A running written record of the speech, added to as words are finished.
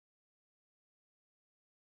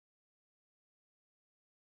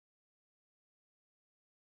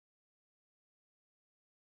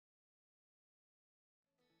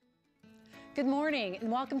Good morning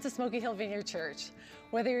and welcome to Smoky Hill Vineyard Church.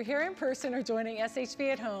 Whether you're here in person or joining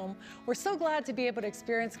SHV at home, we're so glad to be able to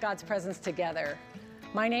experience God's presence together.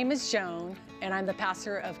 My name is Joan and I'm the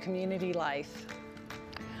pastor of Community Life.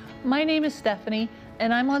 My name is Stephanie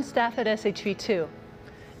and I'm on staff at SHV too.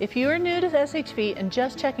 If you are new to SHV and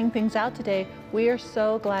just checking things out today, we are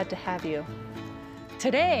so glad to have you.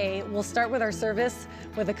 Today, we'll start with our service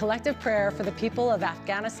with a collective prayer for the people of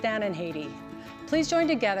Afghanistan and Haiti. Please join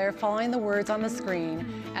together following the words on the screen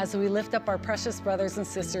as we lift up our precious brothers and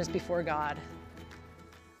sisters before God.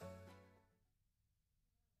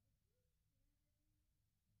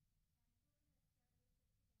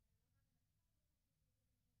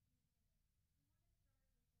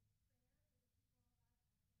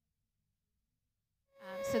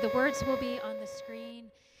 So the words will be on the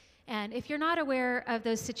screen. And if you're not aware of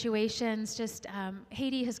those situations, just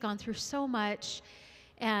Haiti has gone through so much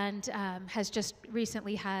and has just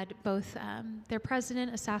recently had both their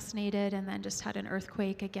president assassinated and then just had an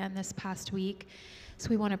earthquake again this past week. So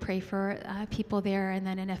we want to pray for people there, and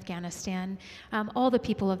then in Afghanistan, all the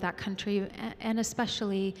people of that country, and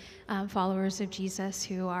especially followers of Jesus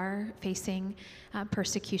who are facing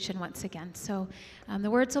persecution once again. So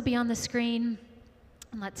the words will be on the screen,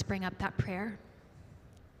 and let's bring up that prayer.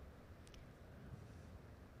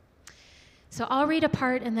 So I'll read a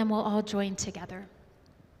part, and then we'll all join together.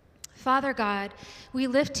 Father God, we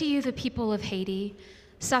lift to you the people of Haiti,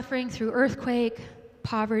 suffering through earthquake,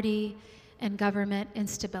 poverty, and government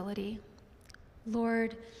instability.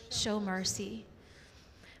 Lord, show mercy.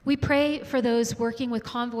 We pray for those working with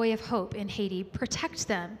Convoy of Hope in Haiti. Protect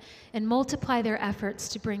them and multiply their efforts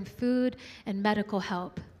to bring food and medical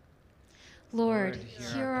help. Lord,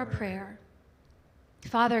 hear our prayer.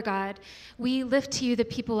 Father God, we lift to you the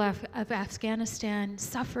people of Afghanistan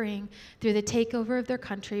suffering through the takeover of their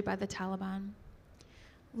country by the Taliban.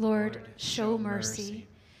 Lord, show mercy.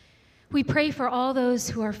 We pray for all those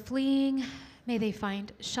who are fleeing. May they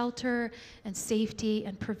find shelter and safety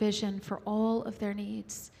and provision for all of their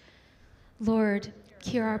needs. Lord,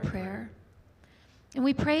 hear our prayer. And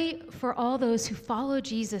we pray for all those who follow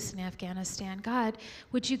Jesus in Afghanistan. God,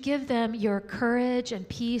 would you give them your courage and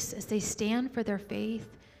peace as they stand for their faith?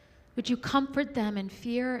 Would you comfort them in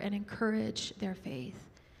fear and encourage their faith?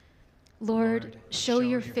 Lord, show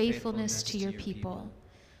your faithfulness to your people.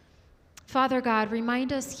 Father God,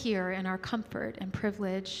 remind us here in our comfort and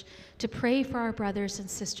privilege to pray for our brothers and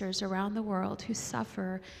sisters around the world who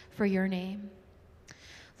suffer for your name.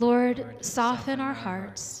 Lord, soften our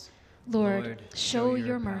hearts. Lord, show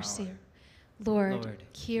your mercy. Lord,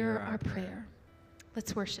 hear our prayer.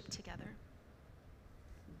 Let's worship together.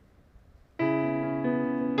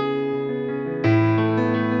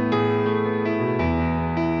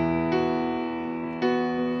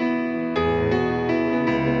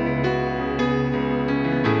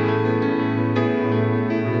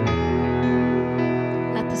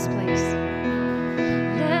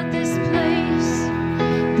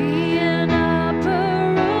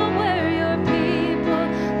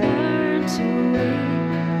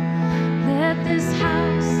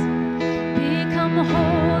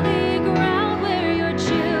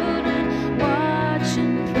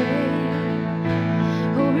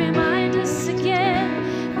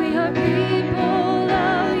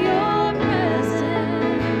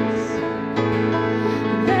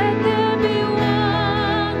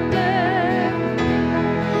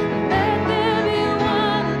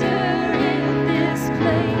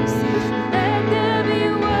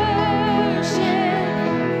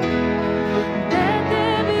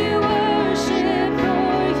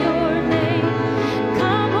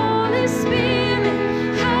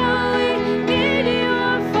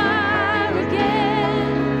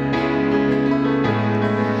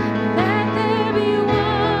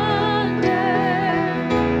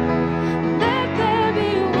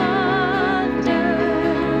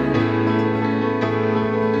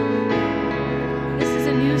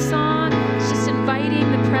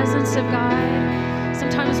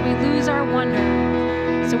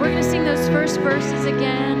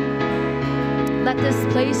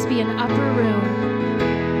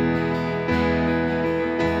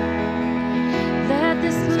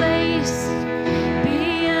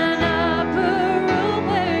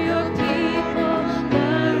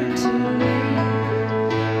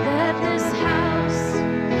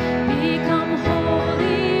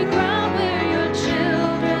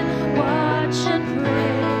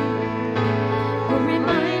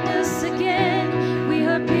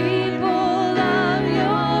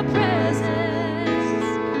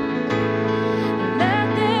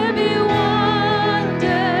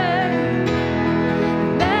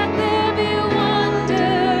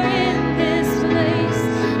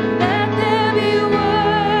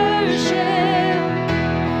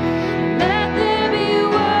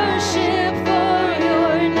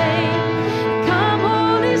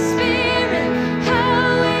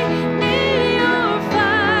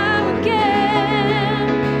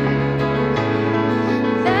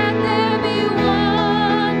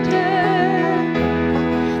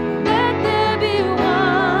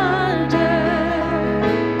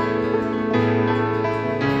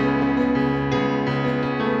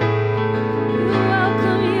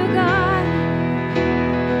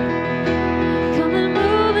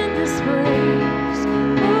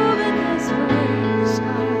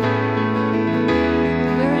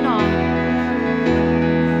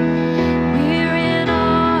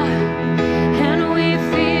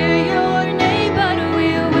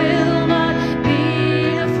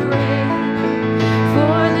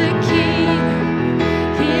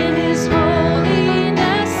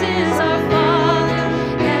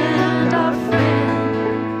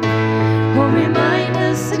 Oh, remind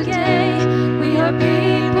us again, we are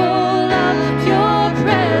people of your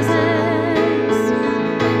presence.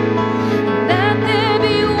 Let there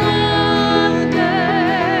be wonder.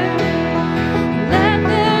 Let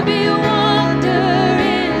there be wonder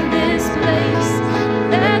in this place.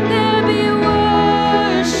 Let there be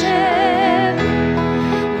worship.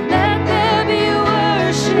 Let there be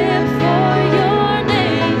worship for your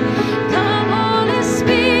name. Come, Holy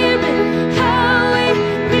Spirit, how we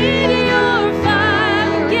need your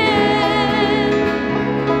fire again.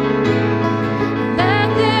 Let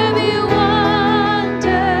there be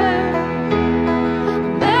wonder.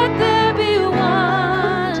 Let there be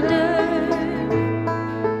wonder.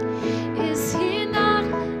 Is he not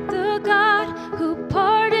the God who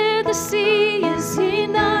parted the sea? Is he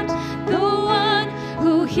not the one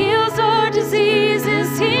who heals our disease?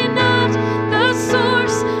 Is he not the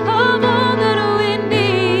source of all that we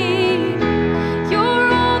need? You're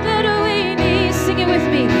all that we need. Sing it with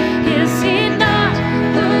me. Is he not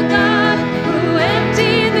the God who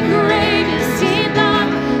emptied the grave? Is he not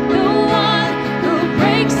the one who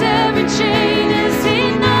breaks every chain? Is he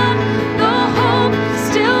not the hope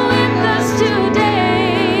still with us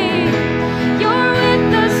today? You're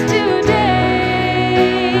with us today.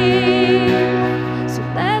 So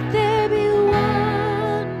let there be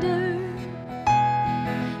wonder.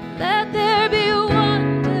 Let there be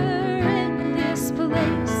wonder in this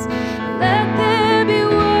place. Let there be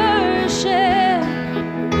worship.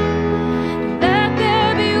 Let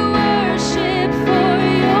there be worship for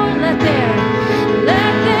your.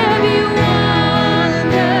 Let there be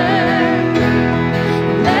wonder.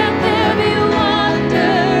 Let there be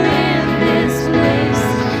wonder in this place.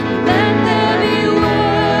 Let there be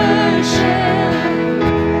worship.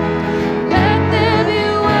 Let there be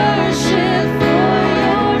worship for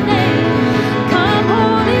your name. Come,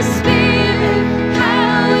 Holy Spirit,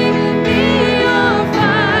 how we need your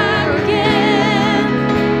fire again.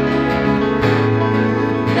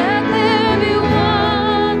 Let there be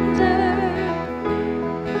wonder.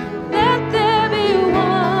 Let there be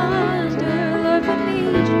wonder. Lord, we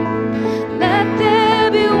need you. Let there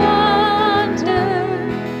be wonder.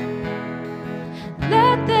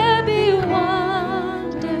 Let there be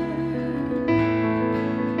wonder.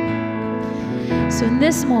 So in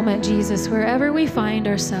this moment, Jesus, wherever we find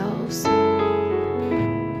ourselves,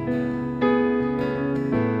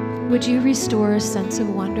 would you restore a sense of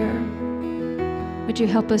wonder? Would you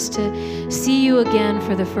help us to see you again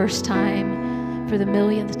for the first time, for the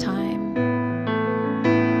millionth time?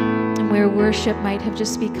 And where worship might have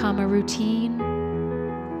just become a routine,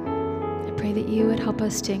 I pray that you would help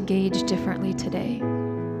us to engage differently today,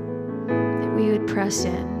 that we would press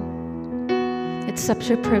in. It's such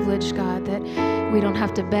a privilege, God, that we don't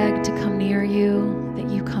have to beg to come near you, that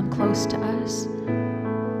you come close to us.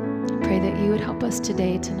 I pray that you would help us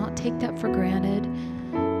today to not take that for granted,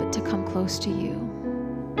 but to come close to you.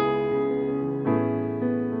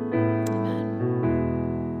 Amen.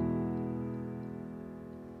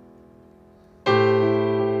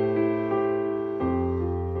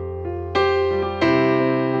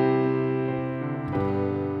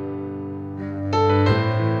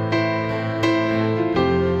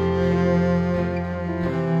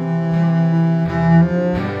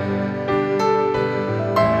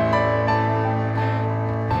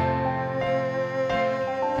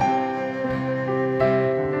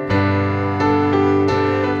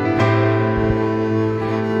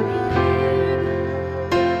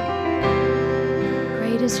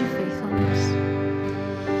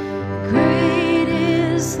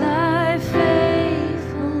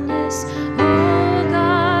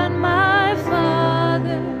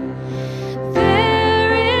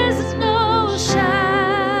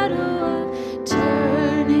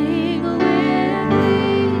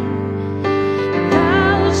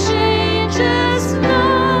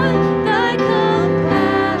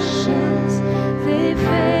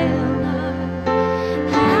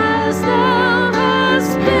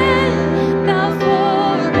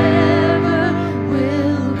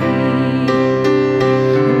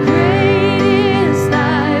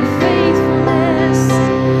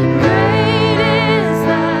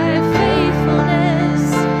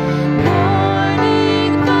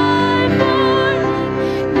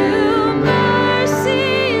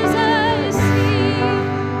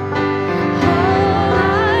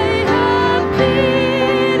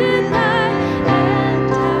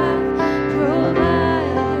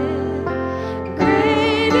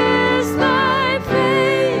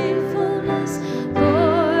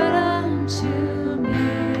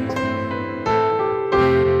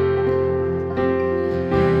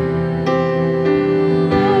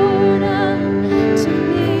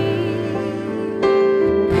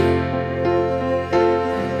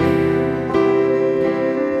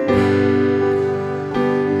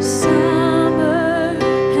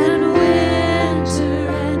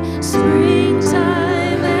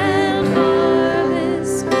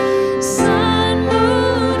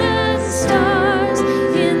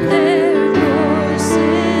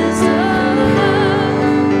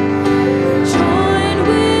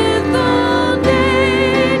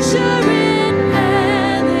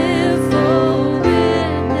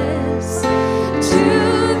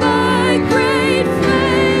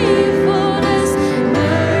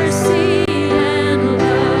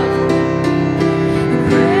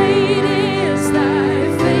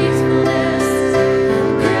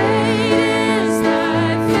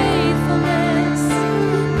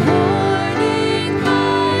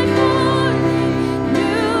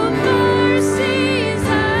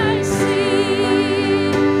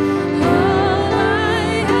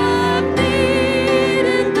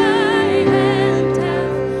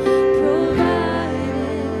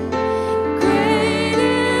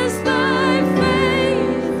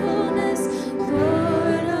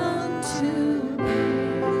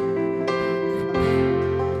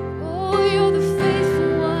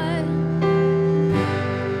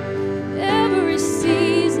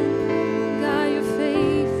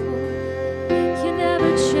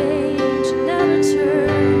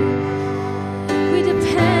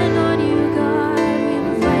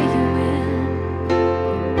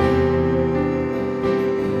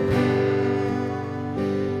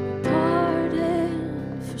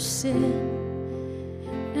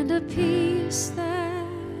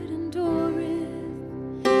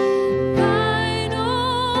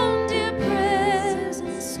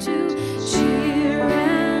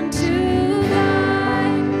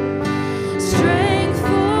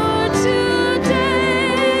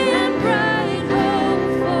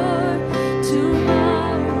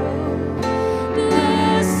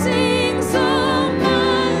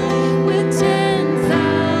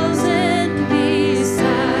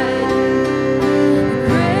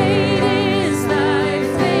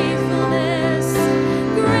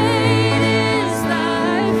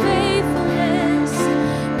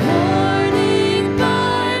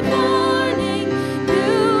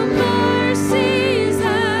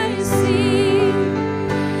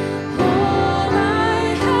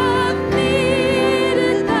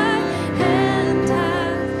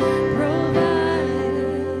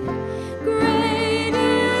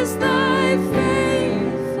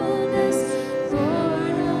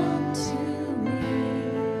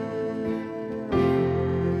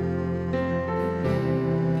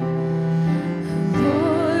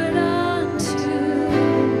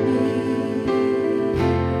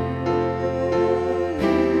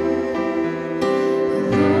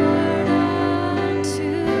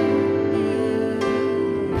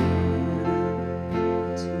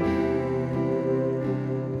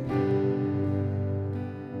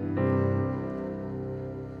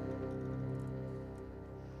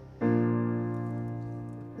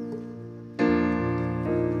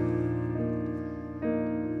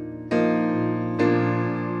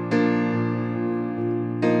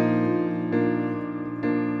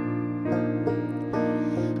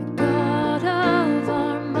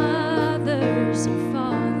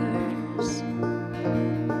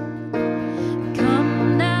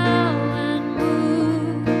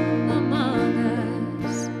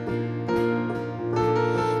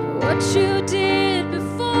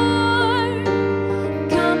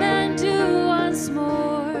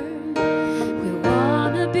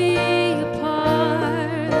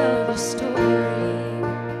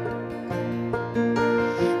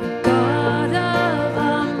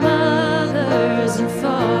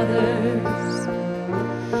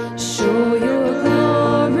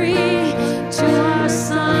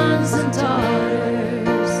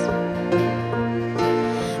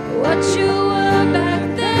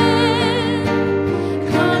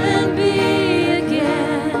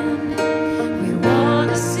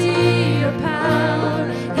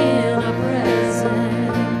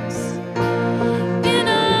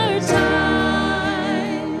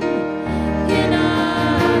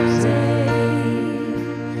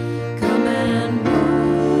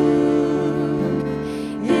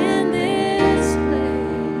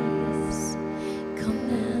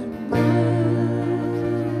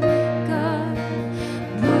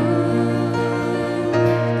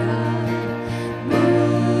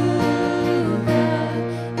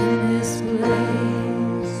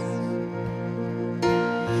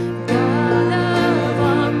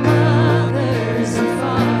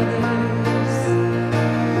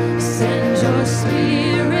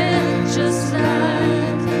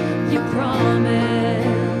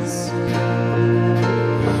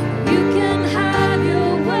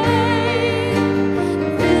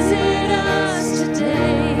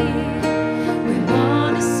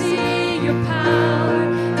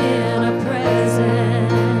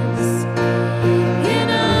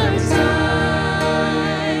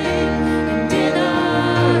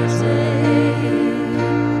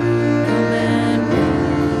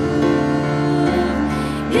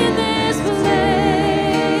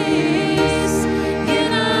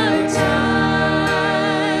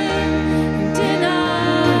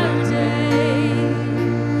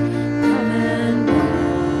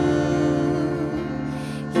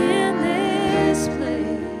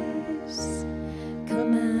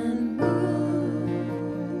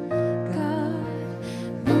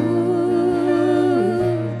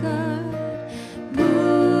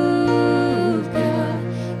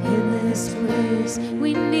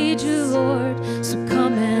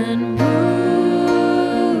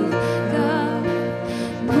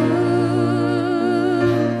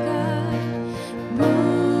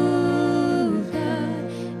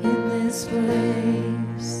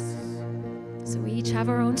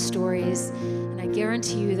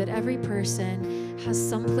 guarantee you that every person has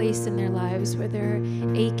some place in their lives where they're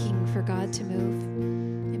aching for God to move.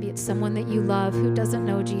 Maybe it's someone that you love who doesn't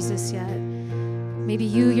know Jesus yet. Maybe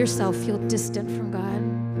you yourself feel distant from God.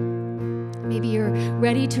 Maybe you're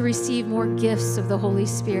ready to receive more gifts of the Holy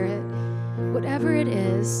Spirit. Whatever it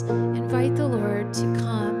is, invite the Lord to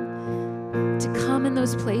come in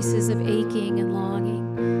those places of aching and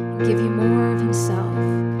longing and give you more of himself.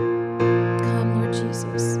 Come, Lord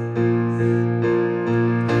Jesus.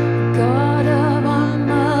 God of our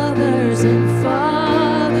mothers and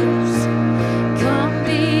fathers, come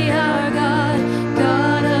be our God.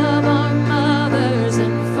 God of our mothers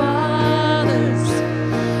and fathers,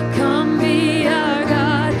 come be our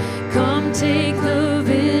God. Come take the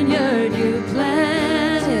vineyard you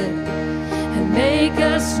planted and make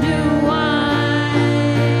us new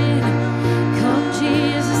wine. Come,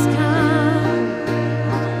 Jesus, come.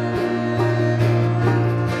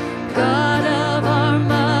 God of our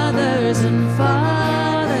mothers and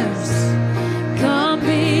fathers, come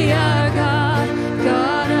be our God.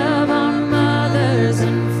 God of our mothers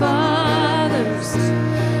and fathers,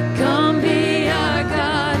 come be our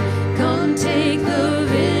God. Come take the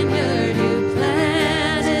vineyard you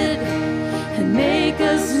planted and make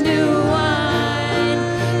us new wine.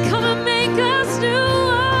 Come and make us new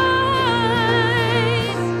wine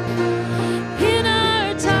in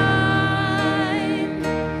our time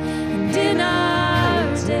and in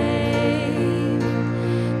our day.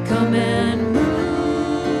 Come and move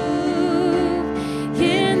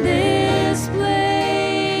in this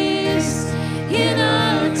place in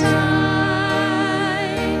our time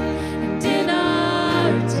and in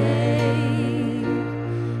our day.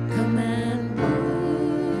 Come and move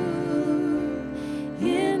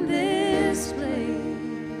in this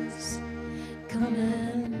place. Come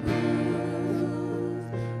and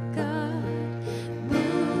move, God.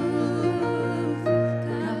 Move,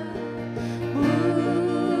 God.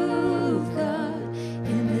 Move, God,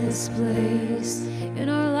 in this place. In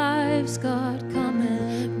our lives, God, come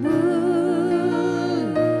and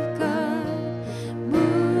move, God.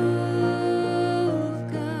 Move,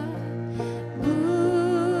 God.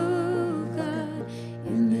 Move, God,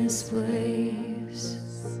 in this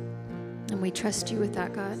place. And we trust you with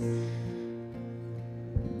that, God.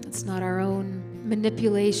 It's not our own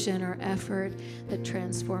manipulation or effort that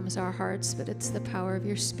transforms our hearts, but it's the power of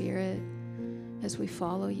your Spirit as we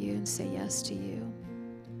follow you and say yes to you.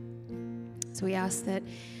 So we ask that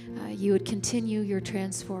you would continue your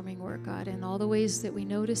transforming work, God, in all the ways that we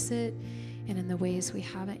notice it and in the ways we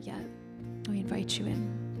haven't yet. We invite you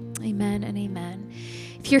in. Amen and amen.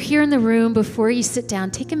 If you're here in the room, before you sit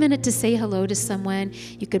down, take a minute to say hello to someone.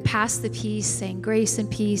 You could pass the peace, saying grace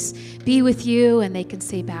and peace be with you, and they can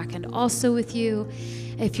say back and also with you.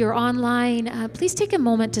 If you're online, please take a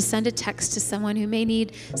moment to send a text to someone who may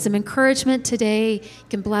need some encouragement today. You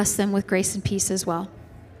can bless them with grace and peace as well.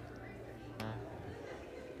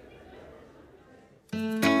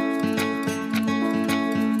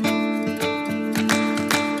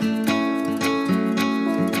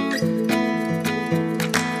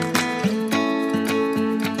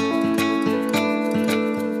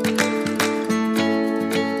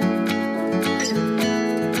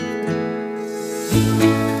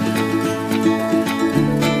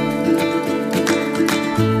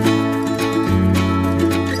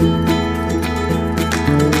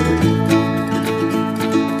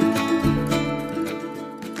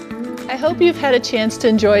 I hope you've had a chance to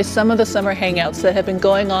enjoy some of the summer hangouts that have been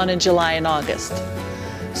going on in July and August.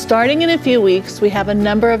 Starting in a few weeks, we have a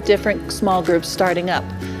number of different small groups starting up,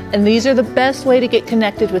 and these are the best way to get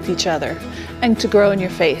connected with each other and to grow in your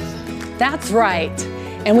faith. That's right.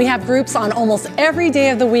 And we have groups on almost every day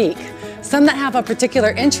of the week. Some that have a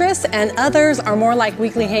particular interest and others are more like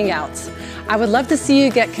weekly hangouts. I would love to see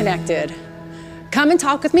you get connected. Come and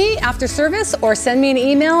talk with me after service or send me an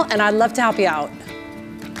email and I'd love to help you out.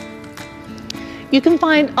 You can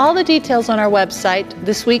find all the details on our website,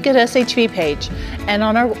 This Week at SHV page, and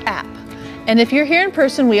on our app. And if you're here in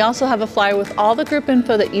person, we also have a flyer with all the group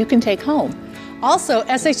info that you can take home. Also,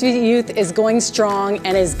 SHV Youth is going strong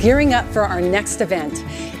and is gearing up for our next event.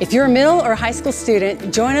 If you're a middle or high school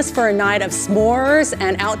student, join us for a night of s'mores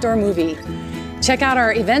and outdoor movie. Check out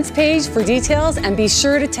our events page for details and be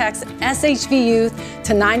sure to text SHV Youth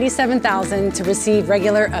to 97,000 to receive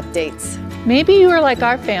regular updates. Maybe you are like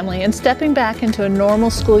our family and stepping back into a normal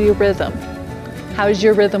school year rhythm. How is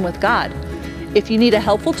your rhythm with God? If you need a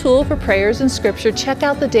helpful tool for prayers and scripture, check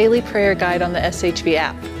out the daily prayer guide on the SHV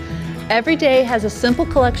app. Every day has a simple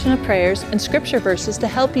collection of prayers and scripture verses to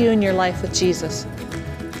help you in your life with Jesus.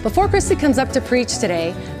 Before Kristi comes up to preach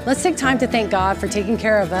today, let's take time to thank God for taking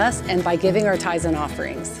care of us and by giving our tithes and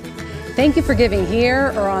offerings. Thank you for giving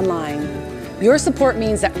here or online. Your support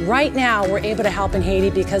means that right now we're able to help in Haiti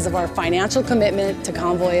because of our financial commitment to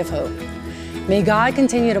Convoy of Hope. May God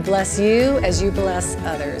continue to bless you as you bless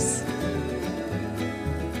others.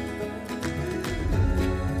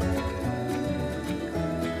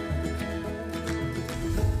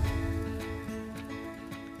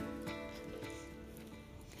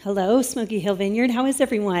 Hello, Smoky Hill Vineyard. How is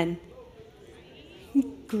everyone?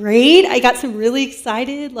 Great. I got some really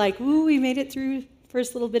excited, like, ooh, we made it through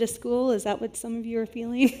first little bit of school. Is that what some of you are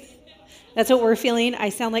feeling? That's what we're feeling. I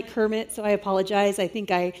sound like Kermit, so I apologize. I think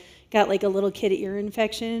I got like a little kid ear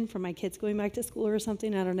infection from my kids going back to school or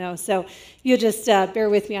something. I don't know. So you'll just bear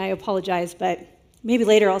with me. I apologize, but maybe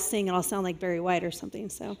later I'll sing and I'll sound like Barry White or something.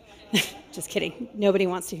 So just kidding. Nobody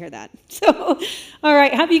wants to hear that. So, all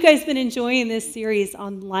right. How have you guys been enjoying this series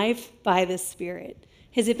on life by the Spirit?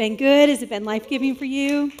 Has it been good? Has it been life-giving for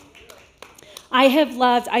you? I have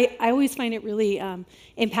loved, I always find it really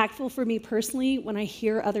impactful for me personally when I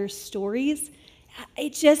hear other stories.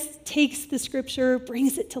 It just takes the scripture,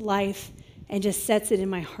 brings it to life, and just sets it in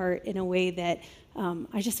my heart in a way that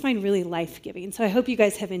I just find really life-giving. So I hope you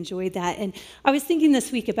guys have enjoyed that. And I was thinking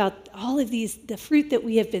this week about all of these, the fruit that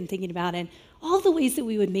we have been thinking about and all the ways that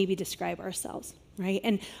we would maybe describe ourselves, right?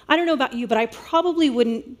 And I don't know about you, but I probably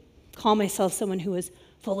wouldn't call myself someone who is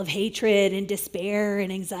full of hatred and despair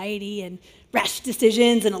and anxiety and rash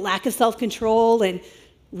decisions and a lack of self-control and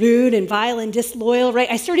rude and vile and disloyal,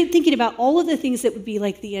 right? I started thinking about all of the things that would be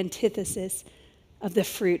like the antithesis of the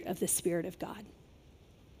fruit of the Spirit of God.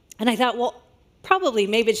 And I thought, well, probably,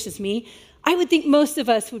 maybe it's just me, I would think most of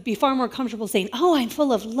us would be far more comfortable saying, oh, I'm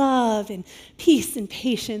full of love and peace and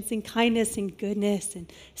patience and kindness and goodness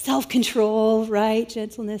and self-control, right?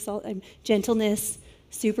 Gentleness,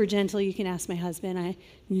 super gentle. You can ask my husband. I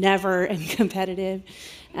never am competitive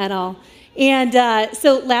at all. And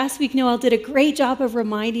so last week, Noel did a great job of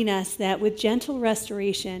reminding us that with gentle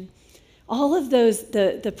restoration, all of those,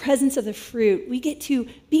 the presence of the fruit, we get to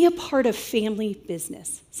be a part of family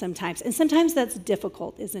business sometimes. And sometimes that's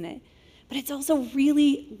difficult, isn't it? But it's also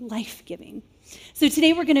really life-giving. So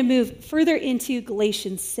today we're going to move further into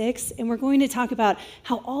Galatians 6, and we're going to talk about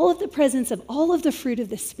how all of the presence of all of the fruit of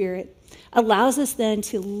the Spirit allows us then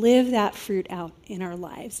to live that fruit out in our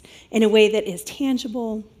lives in a way that is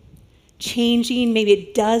tangible, changing. Maybe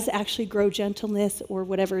it does actually grow gentleness or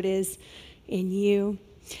whatever it is in you.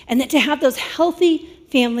 And that to have those healthy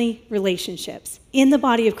family relationships in the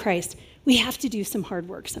body of Christ, we have to do some hard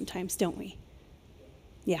work sometimes, don't we?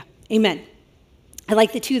 Yeah, amen. I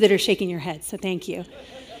like the two that are shaking your head, so thank you.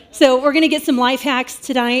 So we're going to get some life hacks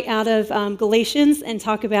tonight out of Galatians and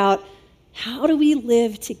talk about how do we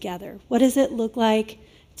live together? What does it look like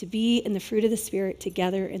to be in the fruit of the Spirit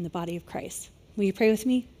together in the body of Christ? Will you pray with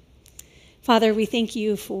me? Father, we thank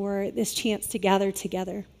you for this chance to gather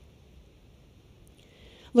together.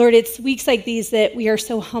 Lord, it's weeks like these that we are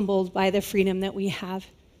so humbled by the freedom that we have.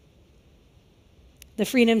 The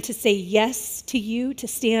freedom to say yes to you, to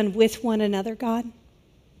stand with one another, God.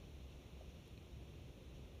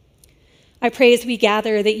 I pray as we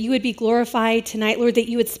gather that you would be glorified tonight, Lord, that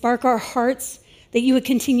you would spark our hearts, that you would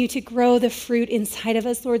continue to grow the fruit inside of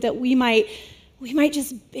us, Lord, that we might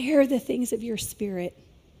just bear the things of your Spirit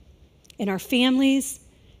in our families,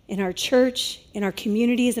 in our church, in our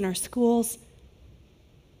communities, in our schools.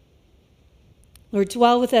 Lord,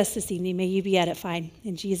 dwell with us this evening. May you be edified.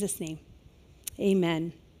 In Jesus' name,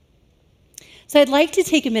 amen. So I'd like to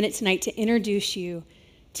take a minute tonight to introduce you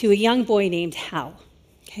to a young boy named Hal.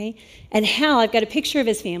 Okay? And Hal, I've got a picture of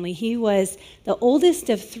his family. He was the oldest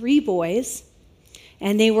of 3 boys,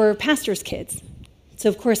 and they were pastors' kids. So,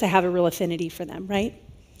 of course, I have a real affinity for them, right?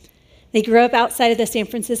 They grew up outside of the San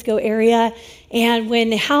Francisco area, and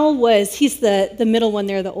when Hal he's the middle one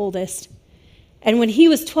there, the oldest, and when he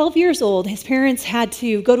was 12 years old, his parents had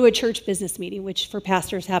to go to a church business meeting, which for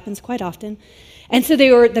pastors happens quite often. And so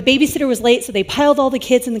the babysitter was late, so they piled all the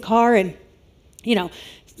kids in the car and,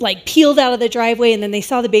 peeled out of the driveway, and then they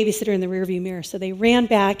saw the babysitter in the rearview mirror. So they ran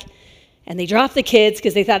back, and they dropped the kids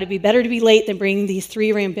because they thought it'd be better to be late than bring these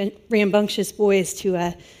 3 rambunctious boys to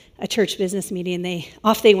a church business meeting, and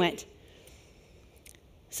off they went.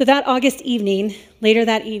 So that August evening, later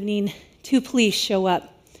that evening, 2 police show up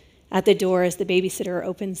at the door as the babysitter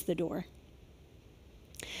opens the door.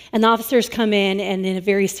 And the officers come in and in a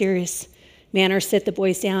very serious manner sit the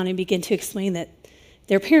boys down and begin to explain that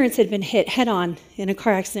their parents had been hit head-on in a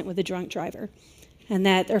car accident with a drunk driver, and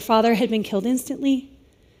that their father had been killed instantly,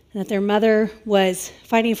 and that their mother was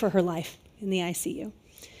fighting for her life in the ICU.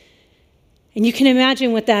 And you can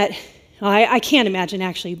imagine what that, I can't imagine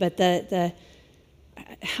actually, but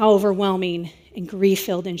how overwhelming and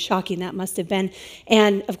grief-filled and shocking that must have been.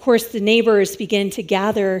 And of course, the neighbors begin to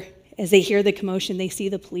gather as they hear the commotion, they see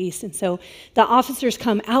the police. And so the officers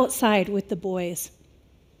come outside with the boys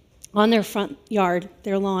on their front yard,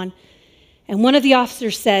 their lawn. And one of the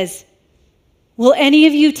officers says, "Will any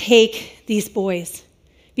of you take these boys?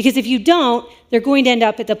 Because if you don't, they're going to end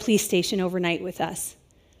up at the police station overnight with us."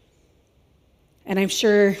 And I'm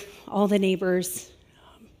sure all the neighbors,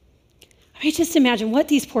 I just imagine what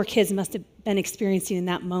these poor kids must have been experiencing in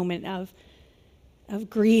that moment of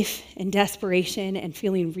grief and desperation and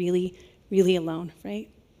feeling really, really alone, right?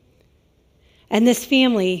 And this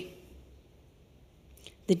family,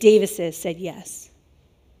 the Davises, said yes.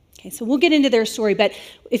 Okay, so we'll get into their story, but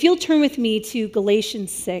if you'll turn with me to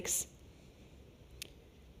Galatians 6,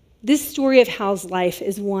 this story of Hal's life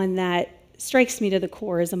is one that strikes me to the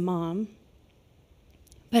core as a mom,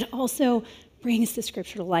 but also brings the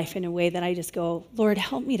scripture to life in a way that I just go, Lord,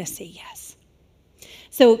 help me to say yes.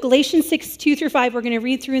 So Galatians 6, 2-5, we're going to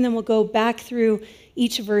read through, and then we'll go back through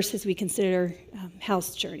each verse as we consider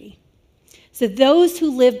Hal's journey. So those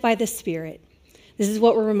who live by the Spirit, this is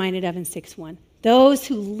what we're reminded of in 6:1. Those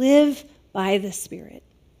who live by the Spirit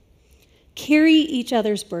carry each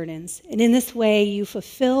other's burdens, and in this way you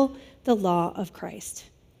fulfill the law of Christ.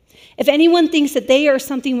 If anyone thinks that they are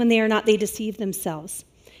something when they are not, they deceive themselves.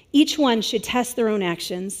 Each one should test their own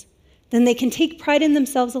actions. Then they can take pride in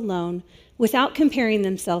themselves alone without comparing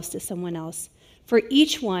themselves to someone else, for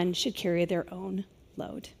each one should carry their own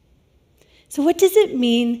load. So what does it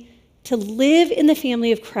mean to live in the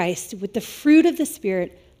family of Christ with the fruit of the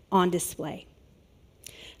Spirit on display?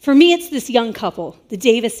 For me, it's this young couple, the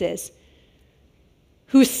Davises,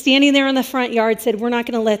 who's standing there in the front yard, said, "We're not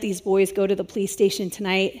going to let these boys go to the police station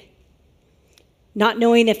tonight," not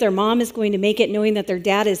knowing if their mom is going to make it, knowing that their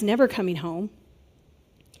dad is never coming home.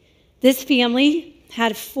 This family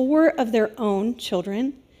had 4 of their own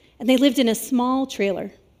children, and they lived in a small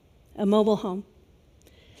trailer, a mobile home.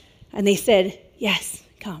 And they said, "Yes,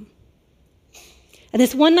 come." And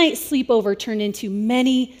this one-night sleepover turned into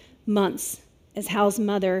many months as Hal's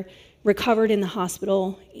mother recovered in the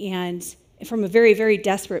hospital and from a very, very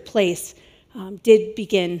desperate place, did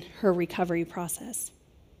begin her recovery process.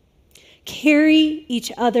 Carry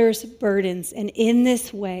each other's burdens, and in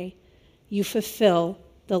this way, you fulfill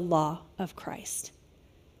the law of Christ.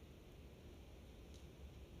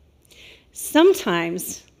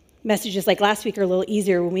 Sometimes messages like last week are a little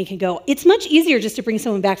easier when we can go, it's much easier just to bring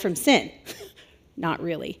someone back from sin. Not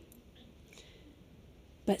really.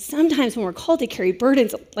 But sometimes when we're called to carry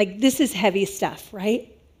burdens, like this is heavy stuff, right?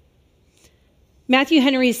 Matthew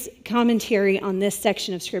Henry's commentary on this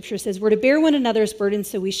section of Scripture says, "We're to bear one another's burdens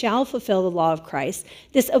so we shall fulfill the law of Christ.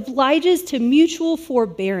 This obliges to mutual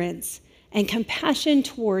forbearance and compassion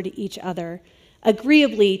toward each other,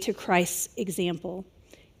 agreeably to Christ's example.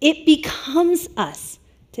 It becomes us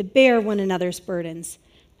to bear one another's burdens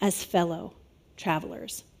as fellow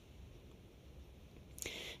travelers."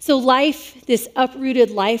 So life, this uprooted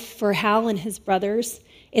life for Hal and his brothers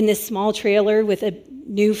in this small trailer with a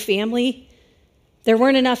new family, there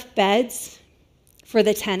weren't enough beds for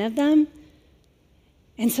the 10 of them,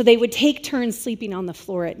 and so they would take turns sleeping on the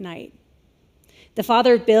floor at night. The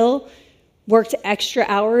father, Bill, worked extra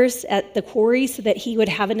hours at the quarry so that he would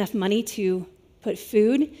have enough money to put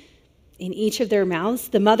food in each of their mouths.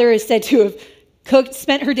 The mother is said to have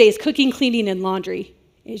spent her days cooking, cleaning, and laundry,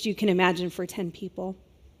 as you can imagine, for 10 people.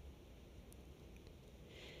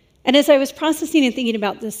 And as I was processing and thinking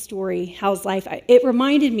about this story, Hal's life, it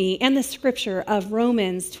reminded me, and the scripture, of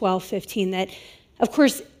Romans 12:15, that, of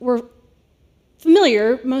course, we're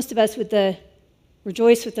familiar, most of us, with the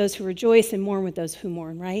rejoice with those who rejoice and mourn with those who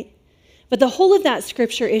mourn, right? But the whole of that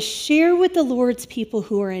scripture is share with the Lord's people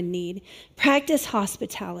who are in need. Practice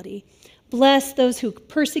hospitality. Bless those who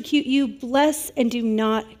persecute you. Bless and do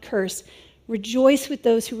not curse. Rejoice with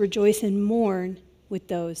those who rejoice and mourn with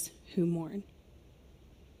those who mourn.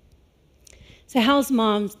 So Hal's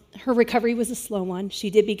mom, her recovery was a slow one. She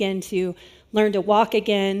did begin to learn to walk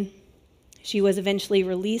again. She was eventually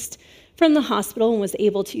released from the hospital and was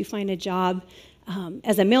able to find a job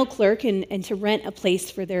as a mail clerk and to rent a place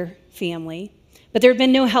for their family. But there had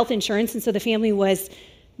been no health insurance, and so the family was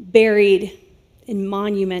buried in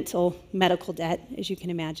monumental medical debt, as you can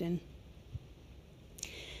imagine.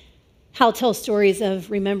 Hal tells stories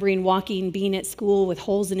of remembering walking, being at school with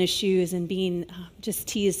holes in his shoes and being just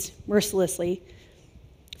teased mercilessly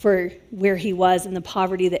for where he was and the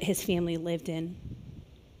poverty that his family lived in.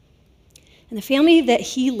 And the family that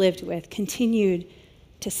he lived with continued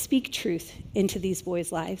to speak truth into these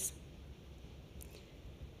boys' lives.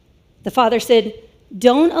 The father said,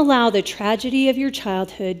 "Don't allow the tragedy of your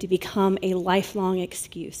childhood to become a lifelong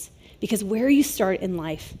excuse, because where you start in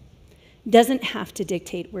life doesn't have to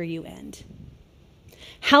dictate where you end."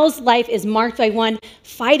 Hal's life is marked by one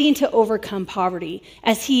fighting to overcome poverty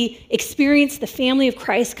as he experienced the family of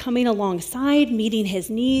Christ coming alongside, meeting his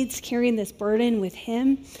needs, carrying this burden with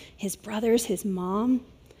him, his brothers, his mom.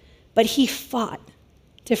 But he fought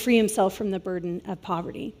to free himself from the burden of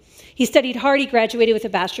poverty. He studied hard. He graduated with a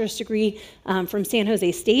bachelor's degree from San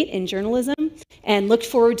Jose State in journalism and looked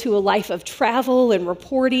forward to a life of travel and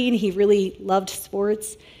reporting. He really loved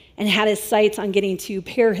sports and had his sights on getting to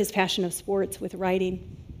pair his passion of sports with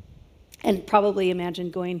writing, and probably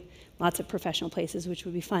imagined going lots of professional places, which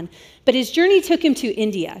would be fun. But his journey took him to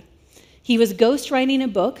India. He was ghostwriting a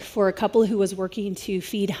book for a couple who was working to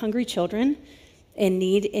feed hungry children in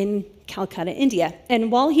need in Calcutta, India.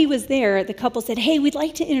 And while he was there, the couple said, "Hey, we'd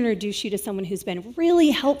like to introduce you to someone who's been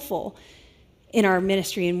really helpful in our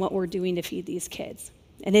ministry and what we're doing to feed these kids."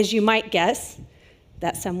 And as you might guess,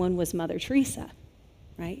 that someone was Mother Teresa,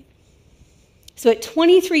 right? So at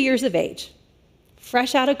 23 years of age,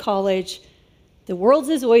 fresh out of college, the world's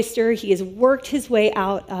his oyster. He has worked his way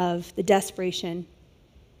out of the desperation.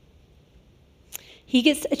 He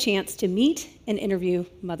gets a chance to meet and interview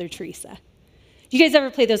Mother Teresa. Do you guys ever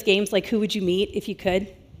play those games like Who Would You Meet if you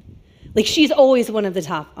could? Like, she's always one of the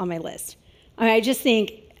top on my list. I just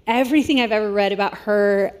think everything I've ever read about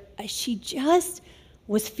her, she just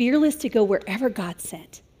was fearless to go wherever God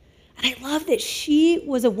sent. And I love that she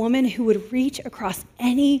was a woman who would reach across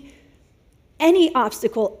any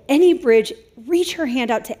obstacle, any bridge, reach her hand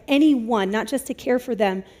out to anyone, not just to care for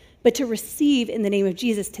them, but to receive in the name of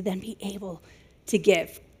Jesus, to then be able to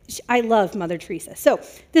give. I love Mother Teresa. So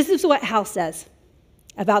this is what Hal says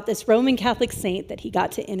about this Roman Catholic saint that he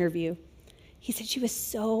got to interview. He said she was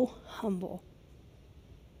so humble.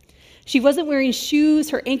 She wasn't wearing shoes.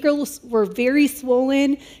 Her ankles were very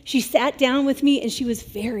swollen. She sat down with me, and she was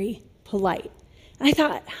very polite. And I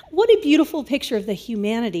thought, what a beautiful picture of the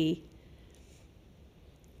humanity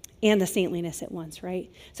and the saintliness at once,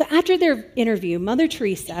 right? So after their interview, Mother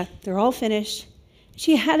Teresa, they're all finished,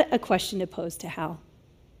 she had a question to pose to Hal.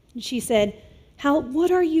 And she said, "Hal,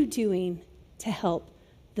 what are you doing to help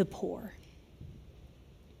the poor?"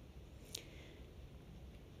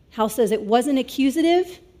 Hal says it wasn't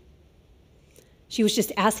accusative. She was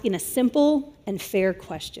just asking a simple and fair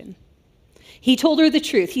question. He told her the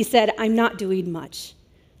truth. He said, "I'm not doing much.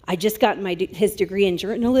 I just got his degree in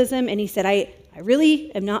journalism," and he said, I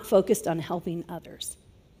really am not focused on helping others.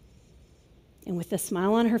 And with a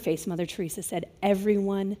smile on her face, Mother Teresa said,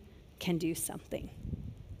 "Everyone can do something.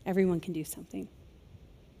 Everyone can do something."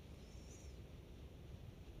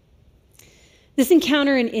 This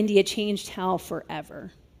encounter in India changed Hal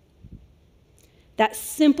forever. That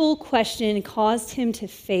simple question caused him to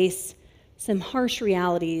face some harsh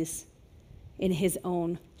realities in his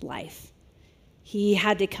own life. He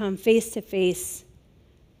had to come face to face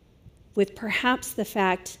with perhaps the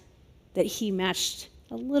fact that he matched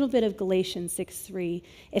a little bit of Galatians 6:3.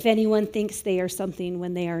 If anyone thinks they are something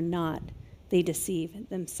when they are not, they deceive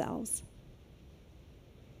themselves.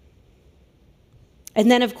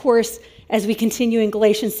 And then, of course, as we continue in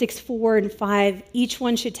Galatians 6:4 and 5, each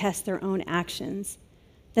one should test their own actions.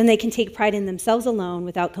 Then they can take pride in themselves alone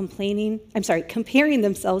without comparing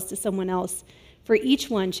themselves to someone else, for each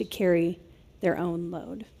one should carry their own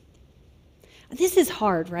load. This is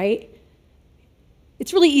hard, right?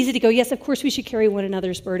 It's really easy to go, yes, of course we should carry one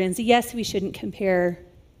another's burdens. Yes, we shouldn't compare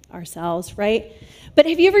ourselves, right? But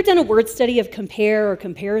have you ever done a word study of compare or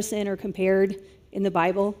comparison or compared in the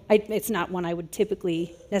Bible? It's not one I would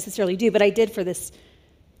typically necessarily do, but I did for this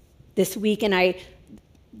week. And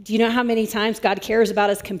do you know how many times God cares about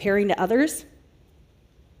us comparing to others?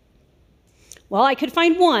 Well, I could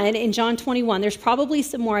find one in John 21. There's probably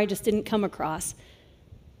some more I just didn't come across.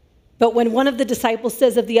 But when one of the disciples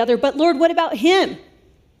says of the other, "But Lord, what about him?"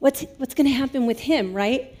 What's going to happen with him,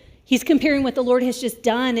 right? He's comparing what the Lord has just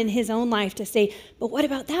done in his own life to say, "But what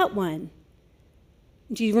about that one?"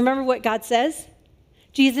 Do you remember what God says?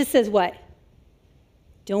 Jesus says what?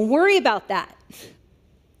 "Don't worry about that.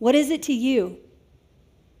 What is it to you?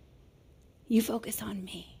 You focus on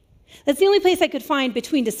me." That's the only place I could find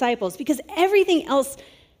between disciples, because everything else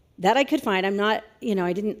that I could find, I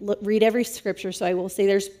didn't read every scripture, so I will say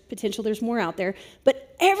there's more out there,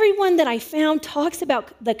 but everyone that I found talks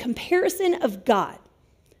about the comparison of God,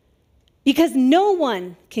 because no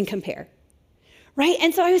one can compare, right?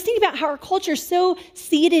 And so I was thinking about how our culture is so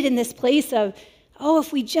seated in this place of, oh,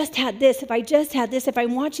 if we just had this, if I just had this, if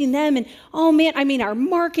I'm watching them, and oh man, our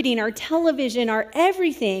marketing, our television, our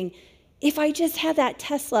everything if I just had that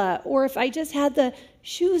Tesla, or if I just had the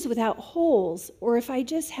shoes without holes, or if I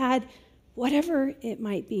just had whatever it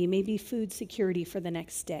might be, maybe food security for the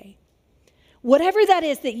next day. Whatever that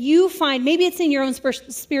is that you find, maybe it's in your own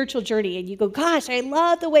spiritual journey, and you go, gosh, I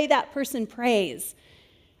love the way that person prays.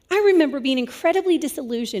 I remember being incredibly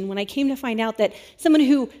disillusioned when I came to find out that someone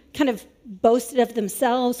who kind of boasted of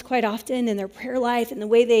themselves quite often in their prayer life and the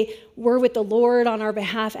way they were with the Lord on our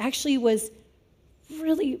behalf actually was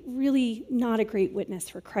really, really not a great witness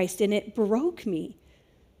for Christ. And it broke me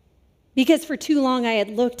because for too long I had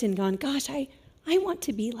looked and gone, gosh, I want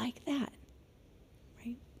to be like that.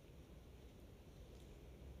 Right?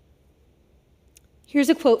 Here's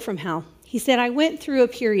a quote from Hal. He said, I went through a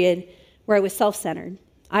period where I was self-centered.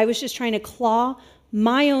 I was just trying to claw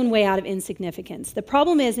my own way out of insignificance. The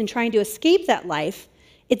problem is, in trying to escape that life,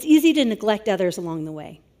 it's easy to neglect others along the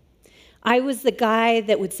way. I was the guy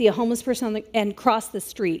that would see a homeless person and cross the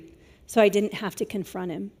street, so I didn't have to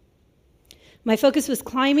confront him. My focus was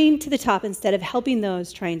climbing to the top instead of helping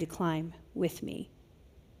those trying to climb with me.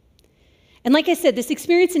 And like I said, this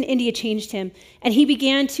experience in India changed him, and he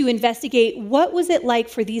began to investigate what was it like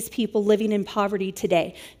for these people living in poverty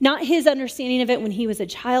today. Not his understanding of it when he was a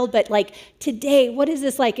child, but like today, what is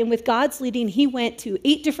this like? And with God's leading, he went to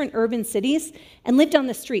 8 different urban cities and lived on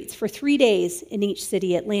the streets for 3 days in each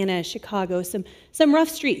city, Atlanta, Chicago, some rough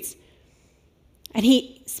streets. And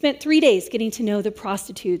he spent 3 days getting to know the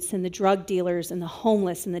prostitutes and the drug dealers and the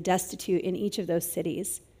homeless and the destitute in each of those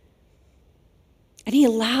cities. And he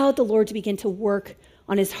allowed the Lord to begin to work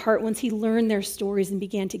on his heart once he learned their stories and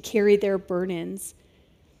began to carry their burdens.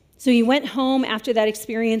 So he went home after that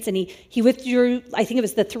experience and he withdrew, I think it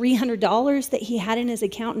was the $300 that he had in his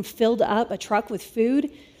account, and filled up a truck with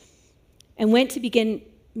food and went to begin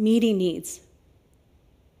meeting needs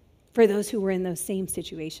for those who were in those same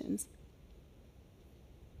situations.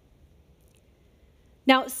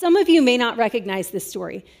 Now, some of you may not recognize this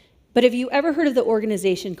story, but have you ever heard of the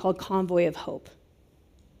organization called Convoy of Hope?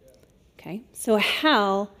 Okay, so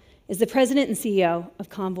Hal is the president and CEO of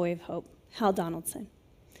Convoy of Hope, Hal Donaldson.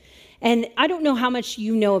 And I don't know how much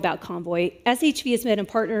you know about Convoy. SHV has been a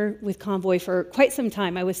partner with Convoy for quite some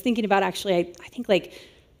time. I was thinking about actually, I think like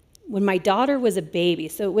when my daughter was a baby,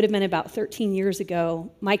 so it would have been about 13 years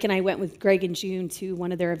ago, Mike and I went with Greg and June to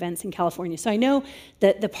one of their events in California. So I know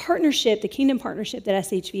that the partnership, the kingdom partnership that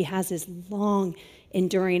SHV has is long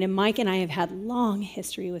enduring, and Mike and I have had long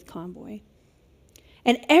history with Convoy.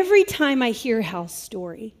 And every time I hear Hal's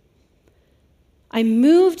story, I'm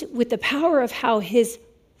moved with the power of how his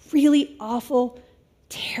really awful,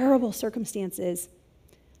 terrible circumstances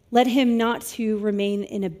led him not to remain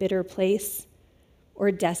in a bitter place or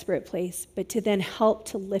a desperate place, but to then help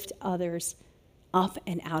to lift others up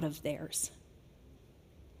and out of theirs.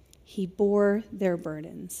 He bore their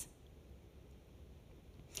burdens.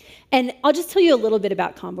 And I'll just tell you a little bit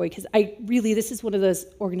about Convoy, because this is one of those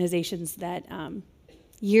organizations that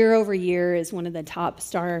year over year is one of the top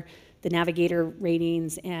the Navigator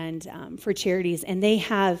ratings and for charities. And they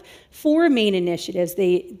have 4 main initiatives.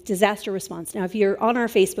 Disaster response. Now, if you're on our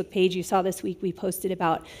Facebook page, you saw this week we posted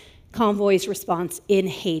about Convoy's response in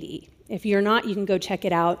Haiti. If you're not, you can go check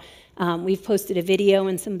it out. We've posted a video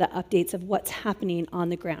and some of the updates of what's happening on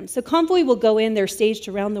the ground. So Convoy will go in, they're staged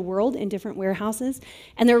around the world in different warehouses,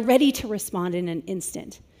 and they're ready to respond in an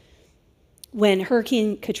instant. When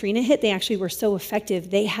Hurricane Katrina hit, they actually were so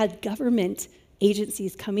effective, they had government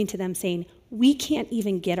agencies coming to them saying, we can't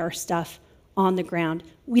even get our stuff on the ground.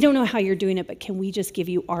 We don't know how you're doing it, but can we just give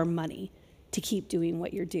you our money to keep doing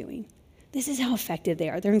what you're doing? This is how effective they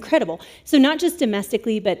are. They're incredible. So not just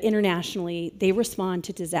domestically, but internationally, they respond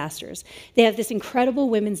to disasters. They have this incredible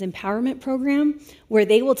women's empowerment program where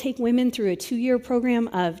they will take women through a 2-year program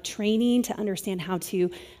of training to understand how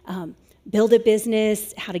to build a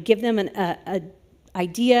business, how to give them an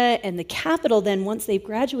idea, and the capital then, once they've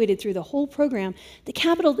graduated through the whole program, the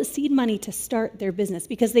capital, the seed money to start their business.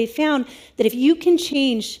 Because they found that if you can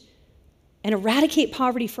change and eradicate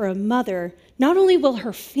poverty for a mother, not only will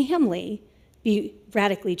her family be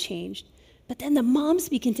radically changed, but then the moms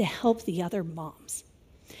begin to help the other moms.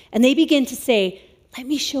 And they begin to say, let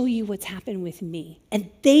me show you what's happened with me. And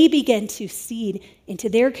they begin to seed into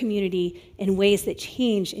their community in ways that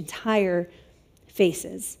change entire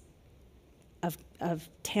faces of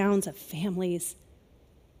towns, of families.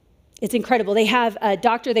 It's incredible. They have a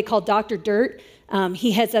doctor they call Dr. Dirt.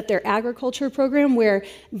 He heads up their agriculture program where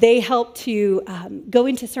they help to go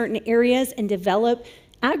into certain areas and develop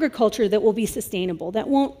agriculture that will be sustainable, that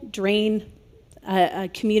won't drain a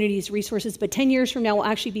community's resources, but 10 years from now will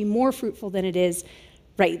actually be more fruitful than it is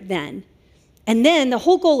right then. And then the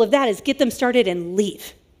whole goal of that is get them started and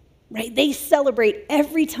leave. right? They celebrate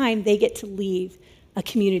every time they get to leave a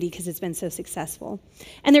community because it's been so successful.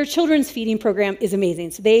 And their children's feeding program is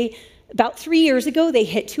amazing. So about 3 years ago, they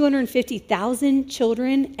hit 250,000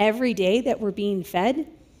 children every day that were being fed,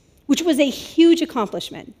 which was a huge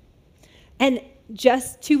accomplishment. And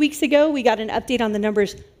just 2 weeks ago, we got an update on the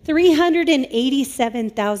numbers.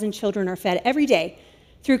 387,000 children are fed every day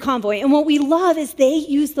through Convoy. And what we love is they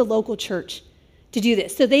use the local church to do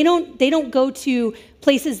this. So they don't go to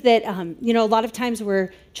places that, a lot of times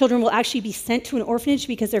where children will actually be sent to an orphanage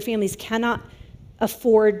because their families cannot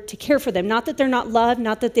afford to care for them. Not that they're not loved,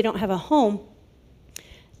 not that they don't have a home,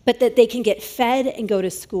 but that they can get fed and go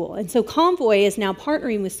to school. And so Convoy is now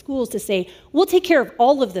partnering with schools to say, we'll take care of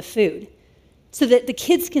all of the food so that the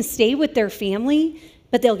kids can stay with their family,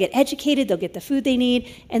 but they'll get educated, they'll get the food they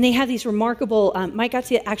need. And they have these remarkable, Mike got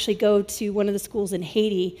to actually go to one of the schools in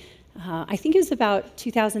Haiti. I think it was about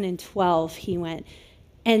 2012 he went.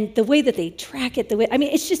 And the way that they track it,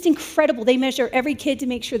 it's just incredible. They measure every kid to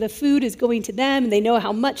make sure the food is going to them, and they know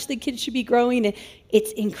how much the kids should be growing, and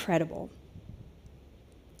it's incredible.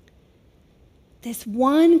 This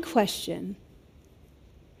one question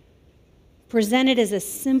presented as a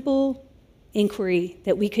simple inquiry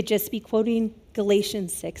that we could just be quoting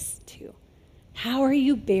Galatians 6:2. How are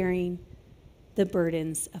you bearing the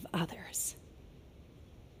burdens of others?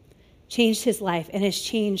 Changed his life and has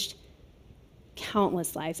changed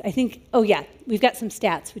countless lives. I think, we've got some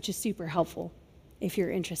stats, which is super helpful if you're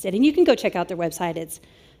interested. And you can go check out their website. It's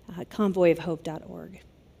convoyofhope.org.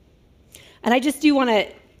 And I just do want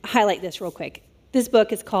to highlight this real quick. This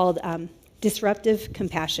book is called Disruptive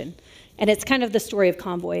Compassion. And it's kind of the story of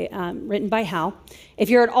Convoy, written by Hal. If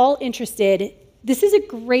you're at all interested, this is a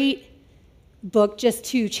great book just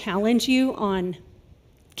to challenge you on,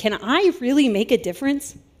 can I really make a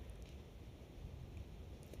difference?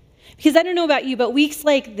 Because I don't know about you, but weeks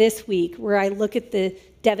like this week, where I look at the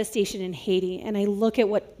devastation in Haiti, and I look at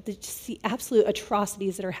just the absolute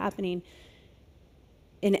atrocities that are happening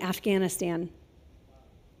in Afghanistan,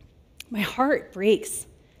 my heart breaks.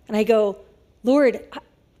 And I go, Lord,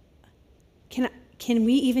 can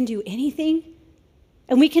we even do anything?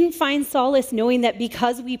 And we can find solace knowing that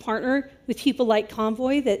because we partner with people like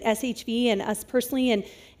Convoy, that SHV and us personally,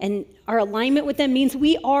 and our alignment with them means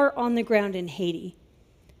we are on the ground in Haiti.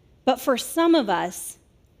 But for some of us,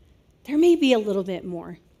 there may be a little bit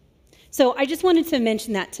more. So I just wanted to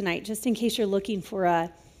mention that tonight, just in case you're looking for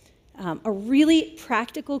a really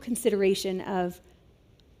practical consideration of,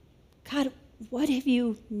 God, what have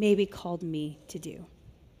you maybe called me to do?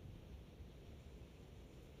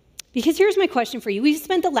 Because here's my question for you. We've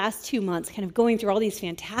spent the last 2 months kind of going through all these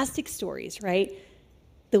fantastic stories, right?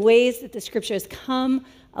 The ways that the scripture has come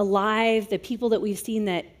alive, the people that we've seen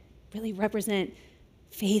that really represent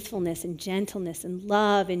faithfulness and gentleness and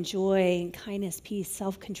love and joy and kindness, peace,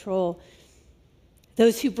 self-control.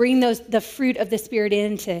 Those who bring the fruit of the Spirit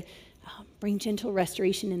in to bring gentle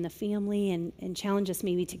restoration in the family and challenge us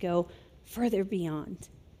maybe to go further beyond.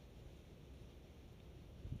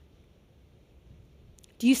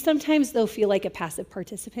 Do you sometimes, though, feel like a passive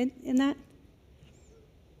participant in that?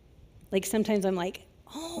 Like sometimes I'm like,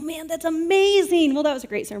 oh man, that's amazing. Well, that was a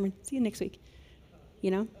great sermon. See you next week.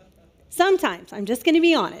 Sometimes, I'm just going to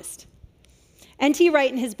be honest. N.T.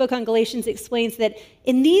 Wright in his book on Galatians explains that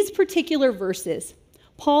in these particular verses,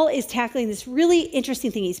 Paul is tackling this really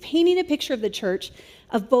interesting thing. He's painting a picture of the church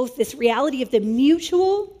of both this reality of the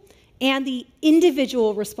mutual and the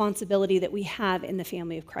individual responsibility that we have in the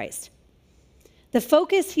family of Christ. The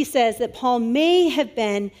focus, he says, that Paul may have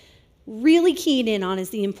been really keyed in on is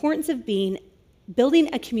the importance of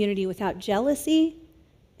building a community without jealousy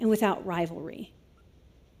and without rivalry.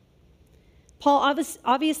 Paul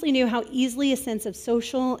obviously knew how easily a sense of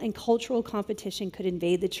social and cultural competition could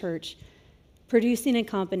invade the church, producing a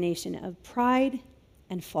combination of pride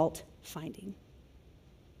and fault-finding.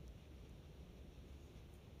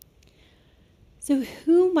 So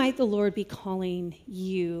who might the Lord be calling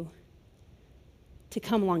you to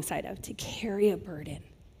come alongside of, to carry a burden,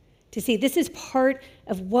 to say this is part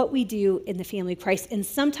of what we do in the family of Christ? And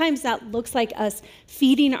sometimes that looks like us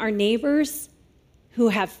feeding our neighbors who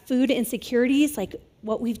have food insecurities, like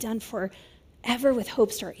what we've done forever with Hope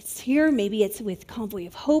Starts Here. Maybe it's with Convoy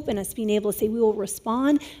of Hope and us being able to say we will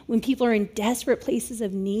respond when people are in desperate places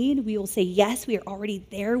of need. We will say, yes, we are already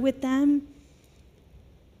there with them.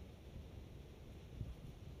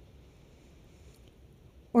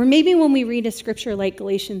 Or maybe when we read a scripture like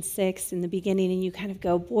Galatians 6 in the beginning and you kind of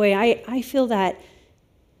go, boy, I feel that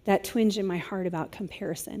twinge in my heart about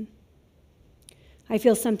comparison. I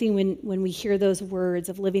feel something when we hear those words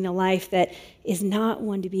of living a life that is not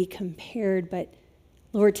one to be compared, but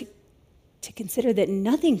Lord, to consider that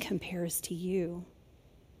nothing compares to you,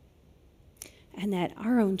 and that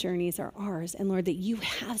our own journeys are ours, and Lord, that you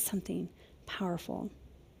have something powerful.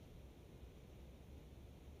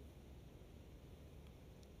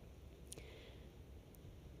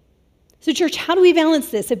 So, church, how do we balance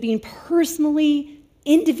this of being personally,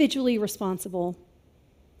 individually responsible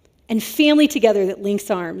and family together that links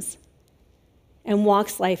arms and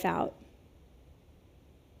walks life out?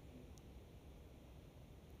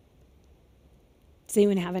 Does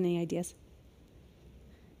anyone have any ideas?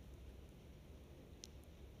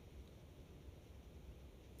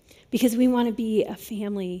 Because we want to be a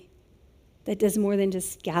family that does more than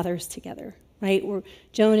just gathers together, right?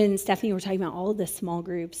 Joan and Stephanie were talking about all of the small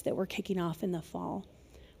groups that we're kicking off in the fall.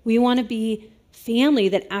 We want to be family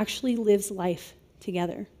that actually lives life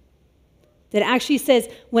together. That actually says,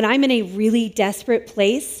 when I'm in a really desperate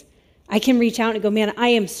place, I can reach out and go, man, I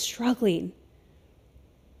am struggling.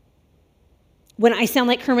 When I sound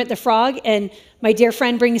like Kermit the Frog and my dear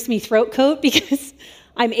friend brings me throat coat because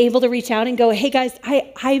I'm able to reach out and go, hey guys,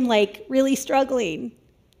 I'm like really struggling.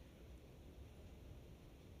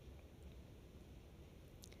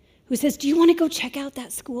 Who says, do you want to go check out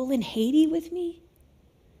that school in Haiti with me?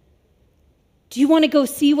 Do you want to go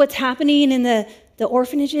see what's happening in the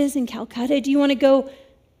orphanages in Calcutta? Do you want to go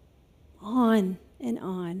on and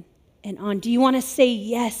on and on? Do you want to say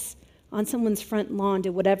yes on someone's front lawn to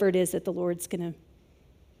whatever it is that the Lord's going to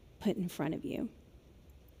put in front of you?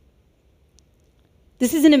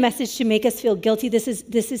 This isn't a message to make us feel guilty. This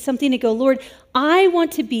is something to go, Lord, I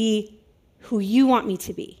want to be who you want me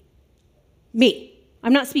to be. Me.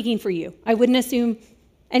 I'm not speaking for you. I wouldn't assume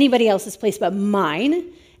anybody else's place but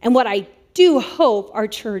mine. And what I do hope our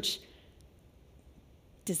church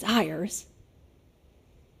desires.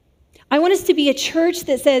 I want us to be a church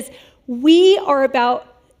that says we are about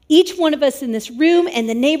each one of us in this room and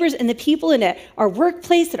the neighbors and the people in our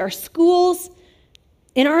workplace, at our schools,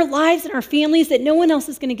 in our lives and our families that no one else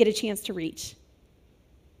is going to get a chance to reach.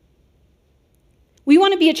 We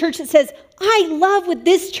want to be a church that says, I love with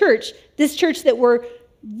this church that we're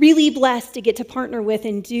really blessed to get to partner with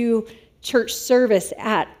and do church service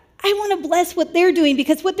at. I want to bless what they're doing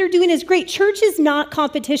because what they're doing is great. Church is not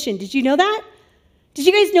competition. Did you know that? Did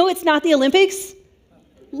you guys know it's not the Olympics?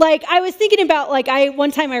 Like, I was thinking about,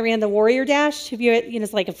 one time I ran the Warrior Dash. Have you,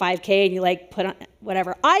 it's like a 5K and you put on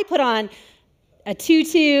whatever. I put on a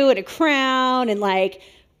tutu and a crown and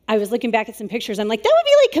I was looking back at some pictures. I'm like, that would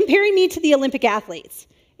be like comparing me to the Olympic athletes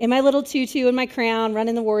in my little tutu and my crown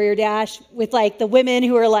running the Warrior Dash with the women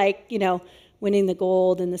who are winning the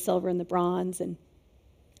gold and the silver and the bronze. And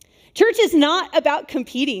church is not about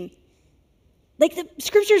competing. The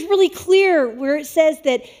scripture is really clear where it says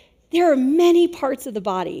that there are many parts of the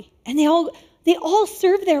body and they all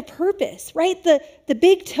serve their purpose, right? The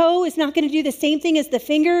big toe is not going to do the same thing as the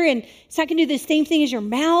finger, and it's not going to do the same thing as your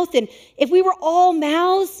mouth. And if we were all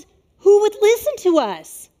mouths, who would listen to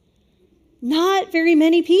us? Not very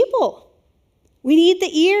many people. We need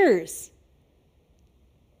the ears,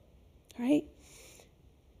 right?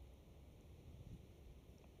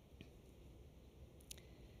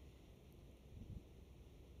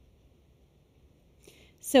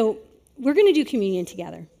 So we're going to do communion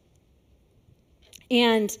together.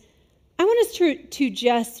 And I want us to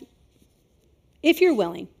just, if you're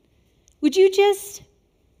willing, would you just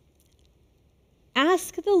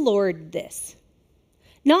ask the Lord this?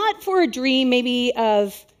 Not for a dream maybe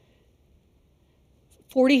of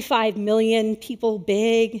 45 million people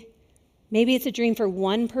big. Maybe it's a dream for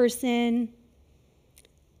one person.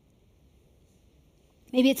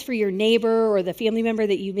 Maybe it's for your neighbor or the family member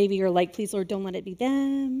that you're like, please, Lord, don't let it be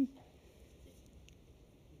them.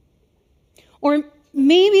 Or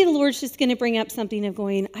maybe the Lord's just going to bring up something of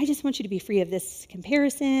going, I just want you to be free of this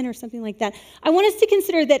comparison or something like that. I want us to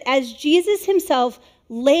consider that as Jesus himself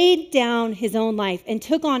laid down his own life and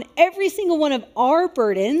took on every single one of our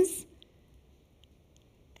burdens,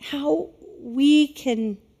 how we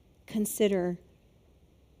can consider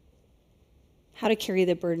how to carry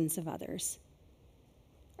the burdens of others.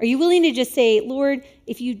 Are you willing to just say, Lord,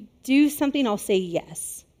 if you do something, I'll say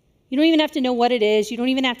yes. You don't even have to know what it is. You don't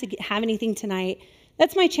even have to have anything tonight.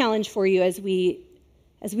 That's my challenge for you as we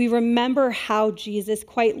remember how Jesus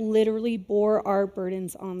quite literally bore our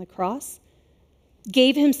burdens on the cross,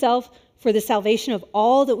 gave himself for the salvation of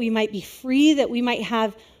all, that we might be free, that we might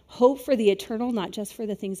have hope for the eternal, not just for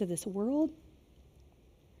the things of this world.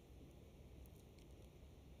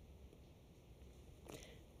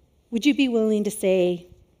 Would you be willing to say,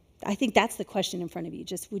 I think that's the question in front of you,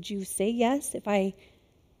 just would you say yes if I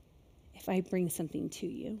bring something to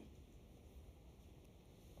you?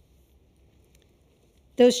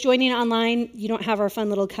 Those joining online, you don't have our fun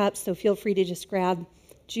little cups, so feel free to just grab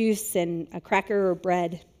juice and a cracker or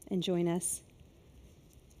bread and join us.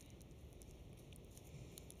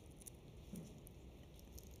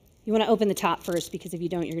 You want to open the top first, because if you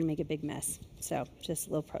don't, you're going to make a big mess. So just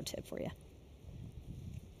a little pro tip for you.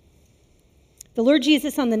 The Lord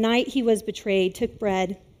Jesus, on the night he was betrayed, took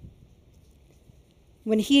bread.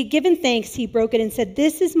 When he had given thanks, he broke it and said,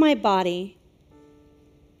 "This is my body,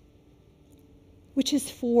 which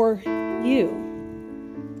is for you."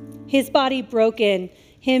 His body broken,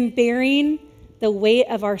 him bearing the weight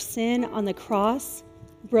of our sin on the cross,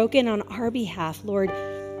 broken on our behalf. Lord,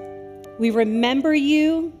 we remember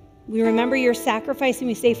you. We remember your sacrifice, and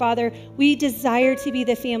we say, Father, we desire to be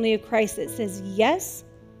the family of Christ that says yes.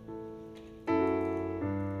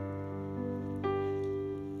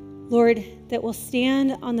 Lord, that will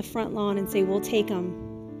stand on the front lawn and say, we'll take them.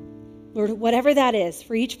 Lord, whatever that is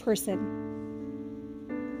for each person.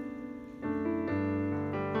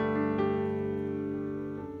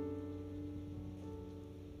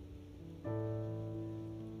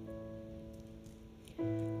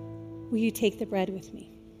 Will you take the bread with me?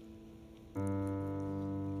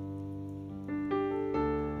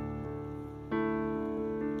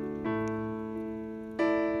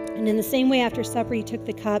 And in the same way, after supper, he took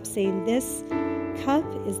the cup, saying, "This cup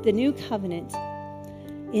is the new covenant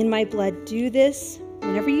in my blood. Do this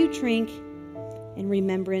whenever you drink in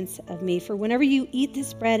remembrance of me. For whenever you eat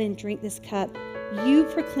this bread and drink this cup, you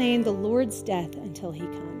proclaim the Lord's death until he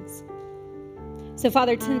comes." So,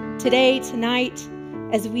 Father, today, tonight,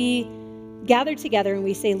 as we gather together and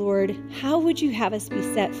we say, Lord, how would you have us be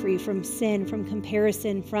set free from sin, from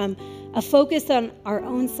comparison, from a focus on our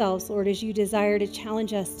own selves, Lord, as you desire to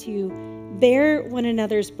challenge us to bear one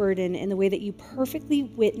another's burden in the way that you perfectly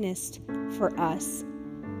witnessed for us.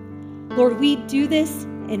 Lord, we do this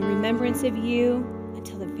in remembrance of you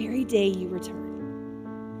until the very day you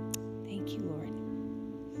return. Thank you, Lord.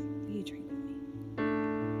 Will you drink with me?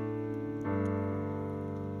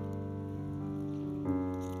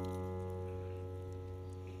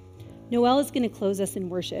 Noelle is going to close us in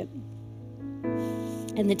worship.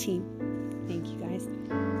 And the team. Thank you, guys.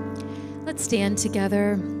 Let's stand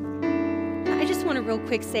together. I just want to real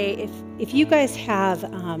quick say, if you guys have, we're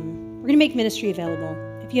going to make ministry available.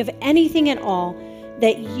 If you have anything at all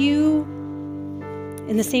that you,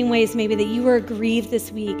 in the same ways maybe that you were grieved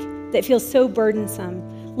this week, that feels so burdensome,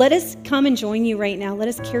 let us come and join you right now. Let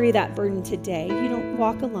us carry that burden today. You don't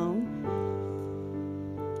walk alone.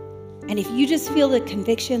 And if you just feel the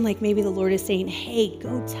conviction, like maybe the Lord is saying, hey,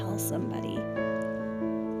 go tell somebody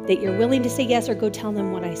that you're willing to say yes, or go tell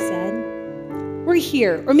them what I said, we're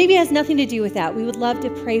here. Or maybe it has nothing to do with that. We would love to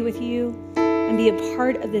pray with you and be a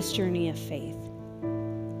part of this journey of faith.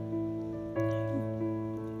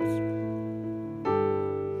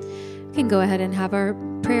 We can go ahead and have our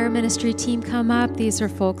prayer ministry team come up. These are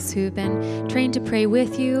folks who've been trained to pray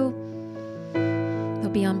with you. They'll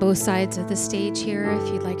be on both sides of the stage here if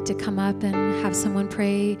you'd like to come up and have someone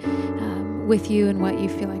pray with you and what you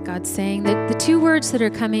feel like God's saying. The two words that are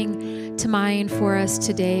coming to mind for us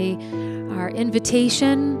today are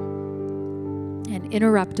invitation and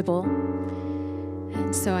interruptible.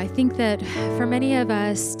 And so I think that for many of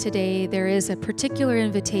us today, there is a particular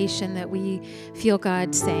invitation that we feel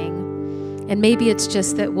God saying. And maybe it's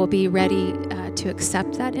just that we'll be ready to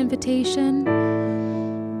accept that invitation.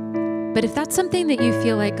 But if that's something that you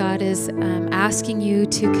feel like God is asking you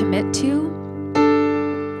to commit to,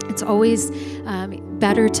 it's always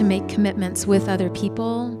better to make commitments with other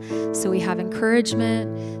people, so we have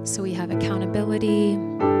encouragement, so we have accountability,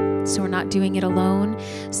 so we're not doing it alone.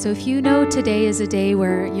 So if you know today is a day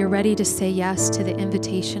where you're ready to say yes to the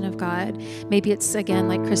invitation of God, maybe it's, again,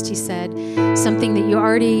 like Kristi said, something that you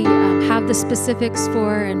already have the specifics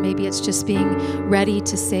for, and maybe it's just being ready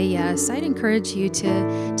to say yes. I'd encourage you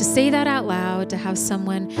to say that out loud, to have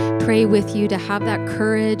someone pray with you, to have that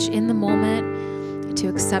courage in the moment to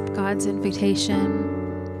accept God's invitation.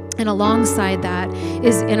 And alongside that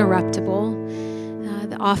is interruptible.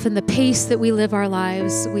 Often the pace that we live our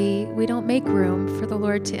lives, we don't make room for the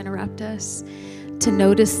Lord to interrupt us, to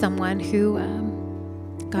notice someone who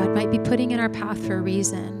God might be putting in our path for a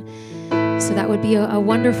reason. So that would be a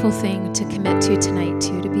wonderful thing to commit to tonight,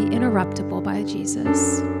 too, to be interruptible by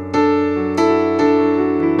Jesus.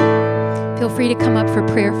 Feel free to come up for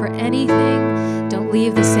prayer for anything. Don't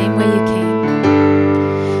leave the same way you came.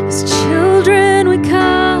 As children we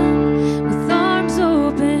come with arms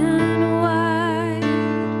open wide,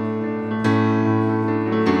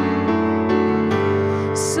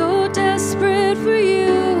 so desperate for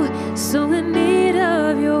you, so in need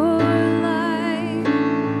of your light.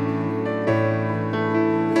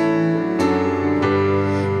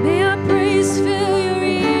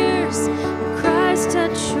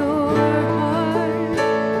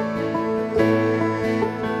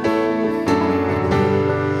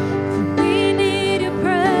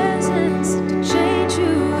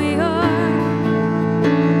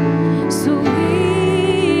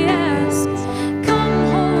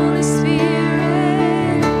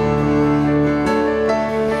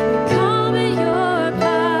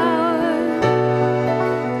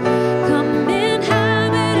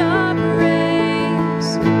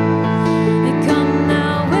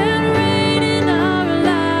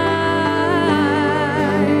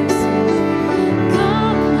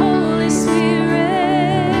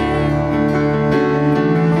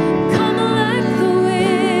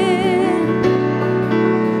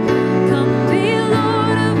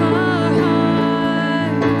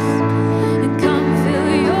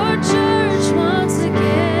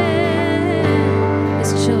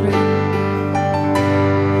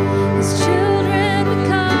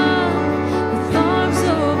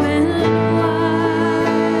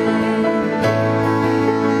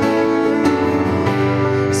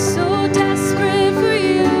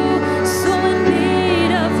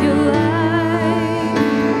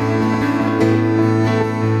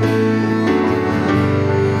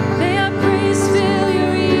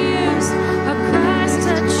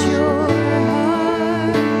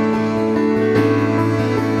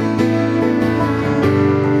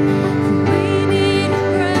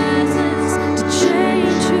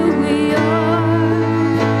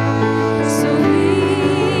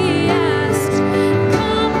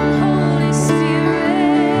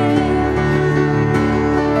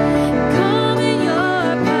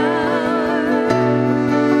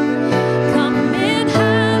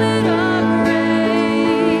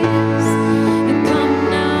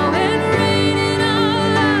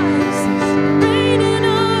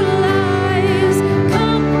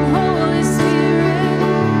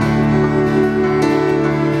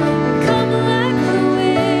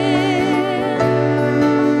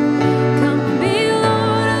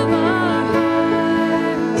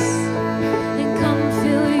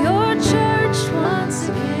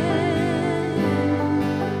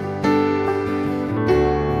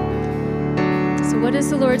 What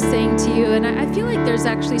is the Lord saying to you? And I feel like there's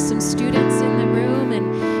actually some students in the room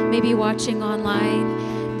and maybe watching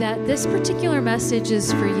online that this particular message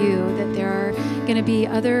is for you, that there are going to be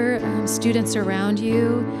other students around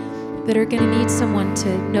you that are going to need someone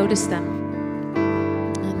to notice them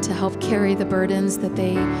and to help carry the burdens that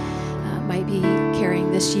they might be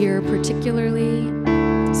carrying this year, particularly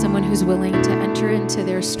someone who's willing to enter into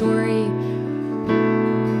their story,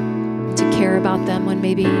 to care about them when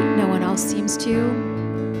maybe no one else seems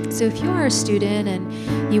to. So if you are a student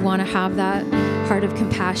and you want to have that heart of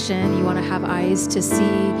compassion, you want to have eyes to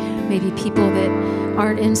see maybe people that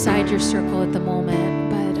aren't inside your circle at the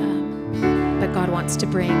moment, but God wants to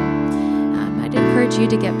bring, I'd encourage you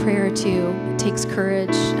to get prayer too. It takes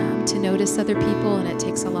courage to notice other people, and it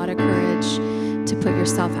takes a lot of courage to put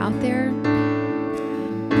yourself out there.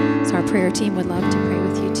 So our prayer team would love to pray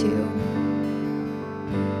with you too.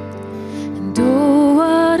 And oh,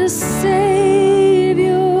 what a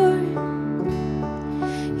Savior,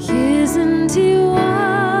 isn't He wonderful?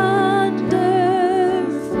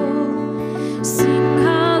 Sing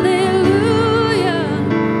hallelujah,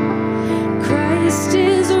 Christ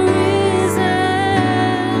is risen.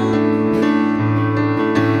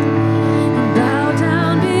 Bow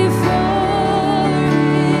down before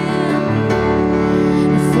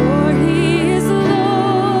Him, for He is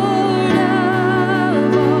Lord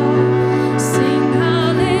of all. Sing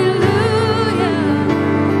hallelujah,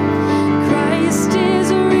 Christ is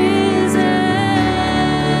risen.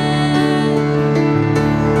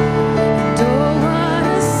 And oh, what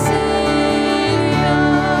a Savior,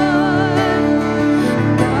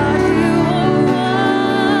 God, you are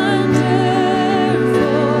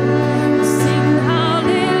wonderful. Sing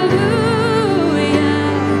hallelujah,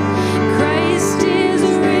 Christ is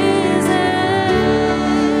risen.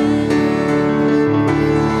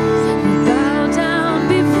 Bow down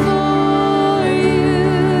before you,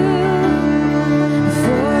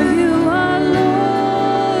 for you are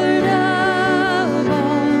Lord of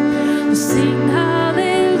all. Sing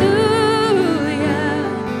hallelujah,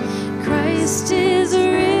 Christ is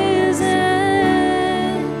risen.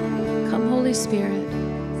 Come, Holy Spirit.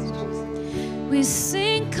 We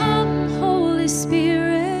sing, come, Holy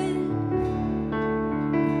Spirit.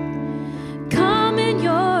 Come in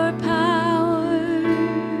your power.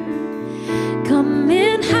 Come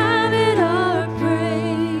inhabit our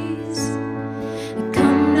praise.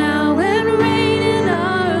 Come now and reign in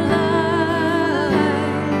our lives.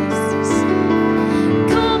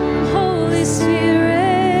 Come, Holy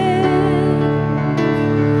Spirit.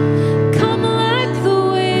 Come like the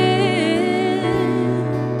wind.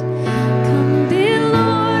 Come be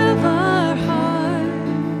Lord of our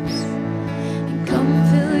hearts. And come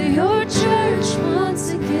fill your church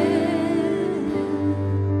once again.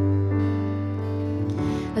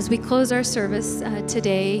 As we close our service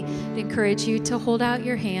today, I'd encourage you to hold out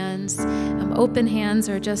your hands. Open hands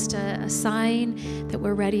are just a sign that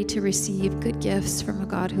we're ready to receive good gifts from a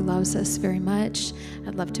God who loves us very much.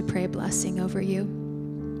 I'd love to pray a blessing over you.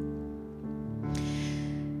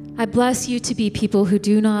 I bless you to be people who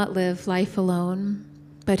do not live life alone,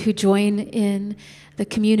 but who join in the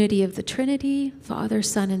community of the Trinity, Father,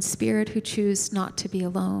 Son, and Spirit, who choose not to be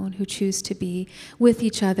alone, who choose to be with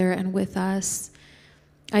each other and with us.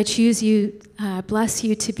 I choose you, bless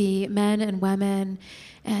you to be men and women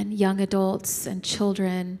and young adults and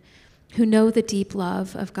children who know the deep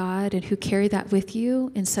love of God and who carry that with you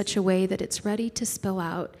in such a way that it's ready to spill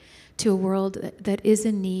out to a world that is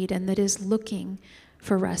in need and that is looking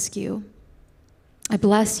for rescue. I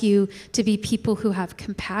bless you to be people who have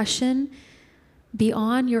compassion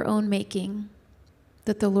beyond your own making,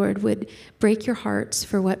 that the Lord would break your hearts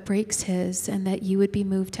for what breaks His, and that you would be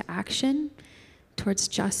moved to action towards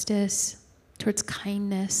justice, towards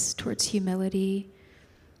kindness, towards humility.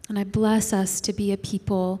 And I bless us to be a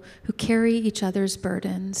people who carry each other's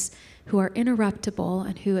burdens, who are interruptible,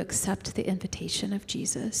 and who accept the invitation of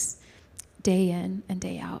Jesus day in and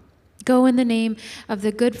day out. Go in the name of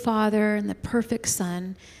the good Father and the perfect Son,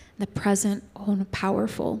 and the present,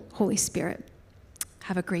 powerful Holy Spirit.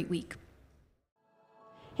 Have a great week.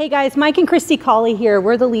 Hey guys, Mike and Kristi Caulley here.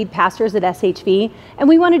 We're the lead pastors at SHV, and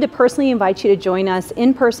we wanted to personally invite you to join us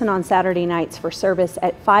in person on Saturday nights for service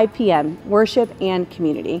at 5 p.m., worship and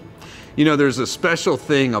community. You know, there's a special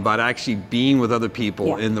thing about actually being with other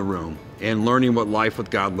people in the room and learning what life with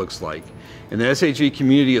God looks like. And the SHV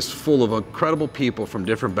community is full of incredible people from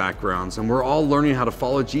different backgrounds, and we're all learning how to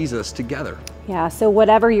follow Jesus together. Yeah, so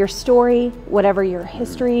whatever your story, whatever your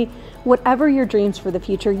history, whatever your dreams for the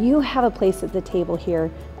future, you have a place at the table here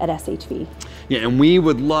at SHV. Yeah, and we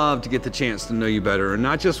would love to get the chance to know you better, and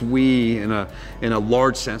not just we in a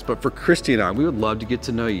large sense, but for Kristi and I, we would love to get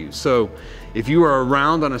to know you. So if you are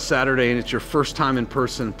around on a Saturday and it's your first time in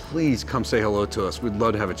person, please come say hello to us. We'd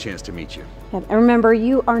love to have a chance to meet you. And remember,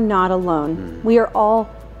 you are not alone. We are all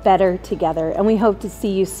better together, and we hope to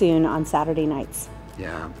see you soon on Saturday nights.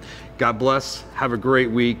 Yeah. God bless. Have a great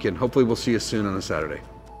week, and hopefully we'll see you soon on a Saturday.